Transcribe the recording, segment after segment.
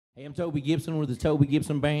Hey, I'm Toby Gibson with the Toby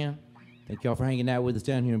Gibson Band. Thank y'all for hanging out with us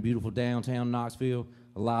down here in beautiful downtown Knoxville.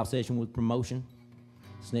 A live session with ProMotion.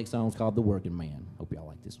 This next song is called The Workin' Man. Hope y'all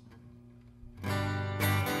like this one.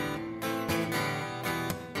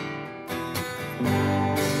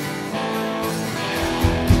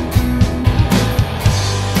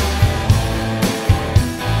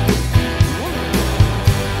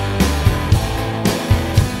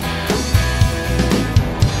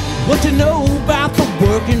 What you know about the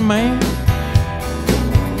working man?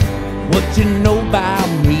 What you know about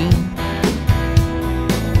me?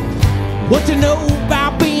 What you know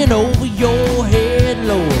about being over your head,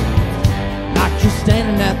 Lord? Like you're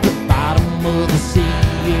standing at the bottom of the sea,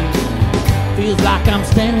 yeah. Feels like I'm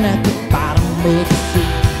standing at the bottom of the sea.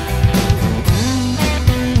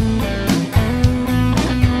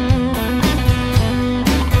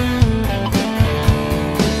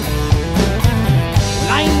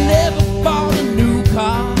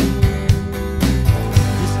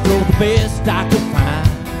 Best I could find,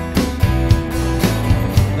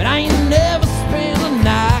 but I ain't never spent a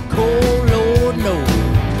night cold, Lord no.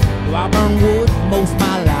 Though I burned wood most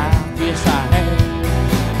my life, yes I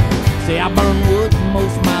have. Say I burned wood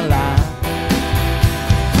most my life.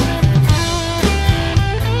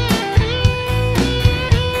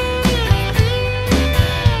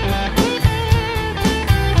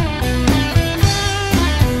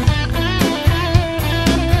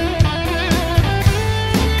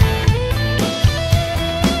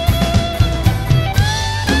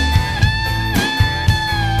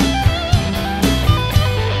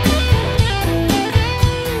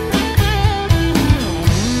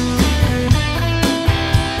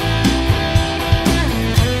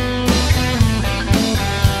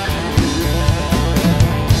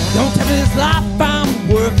 This life I'm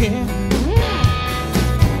working,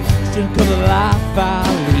 still cause the life I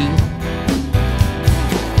lead.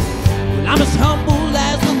 Well, I'm as humble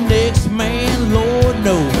as the next man, Lord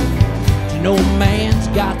knows. But you know a man's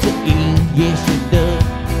got to eat, yes you does.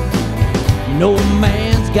 You know a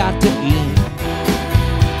man's got to eat.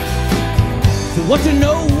 So what you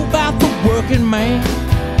know about the working man?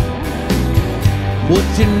 What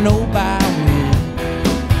you know about me?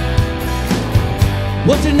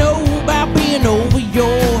 What you know about being over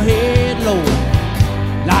your head, Lord?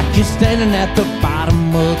 Like you're standing at the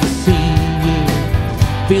bottom of the sea,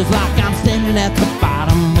 yeah. Feels like I'm standing at the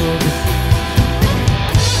bottom of the sea.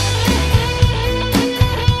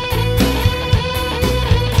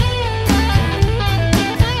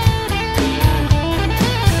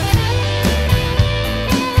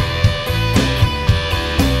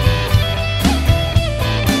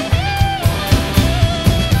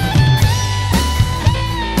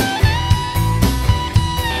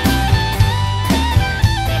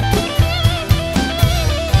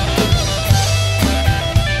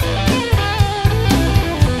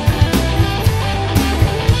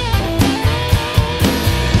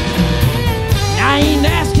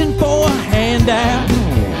 Out.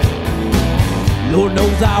 Lord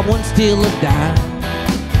knows I won't steal a dime.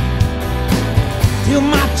 Till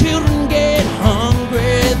my children get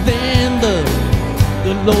hungry, then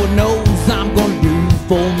the Lord knows I'm gonna do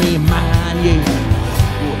for me and mine, yeah.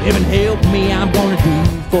 Well, heaven help me, I'm gonna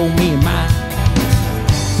do for me and mine.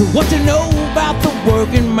 So what you know about the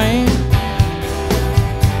working man?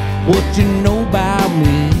 What you know about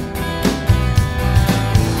me?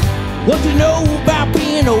 What you know about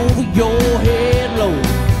being over your head, Lord?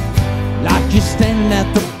 Like you're standing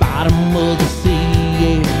at the bottom of the sea,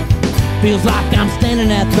 yeah. Feels like I'm standing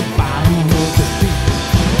at the bottom of the sea.